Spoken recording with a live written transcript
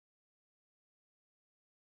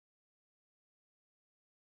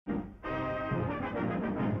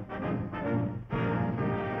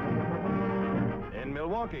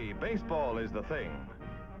Milwaukee, baseball is the thing.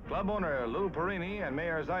 Club owner Lou Perini and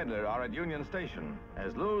Mayor Zeidler are at Union Station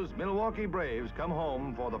as Lou's Milwaukee Braves come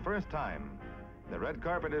home for the first time. The red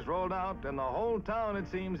carpet is rolled out and the whole town, it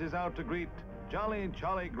seems, is out to greet Charlie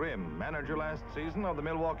Grimm, manager last season of the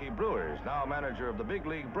Milwaukee Brewers, now manager of the big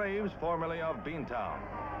league Braves, formerly of Beantown.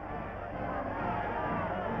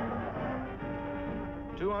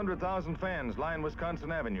 200,000 fans line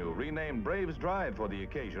Wisconsin Avenue, renamed Braves Drive for the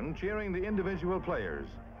occasion, cheering the individual players.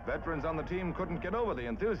 Veterans on the team couldn't get over the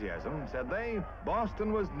enthusiasm. Said they,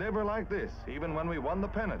 Boston was never like this, even when we won the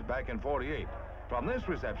pennant back in '48. From this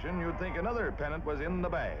reception, you'd think another pennant was in the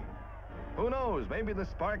bag. Who knows, maybe the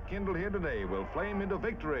spark kindled here today will flame into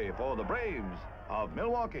victory for the Braves of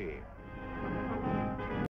Milwaukee.